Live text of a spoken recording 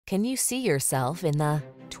Can you see yourself in the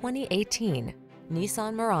 2018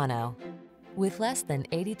 Nissan Murano? With less than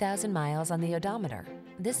 80,000 miles on the odometer,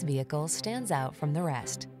 this vehicle stands out from the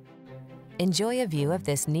rest. Enjoy a view of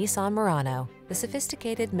this Nissan Murano, the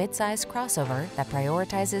sophisticated midsize crossover that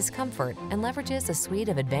prioritizes comfort and leverages a suite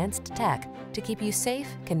of advanced tech to keep you safe,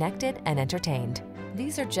 connected, and entertained.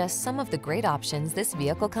 These are just some of the great options this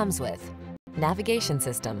vehicle comes with: navigation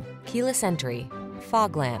system, keyless entry,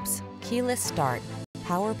 fog lamps, keyless start,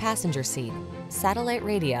 power passenger seat, satellite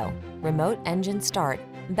radio, remote engine start,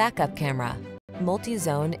 backup camera,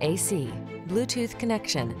 multi-zone AC, Bluetooth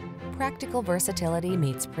connection. Practical versatility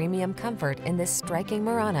meets premium comfort in this striking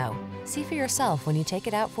Murano. See for yourself when you take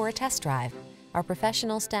it out for a test drive. Our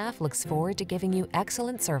professional staff looks forward to giving you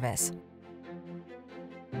excellent service.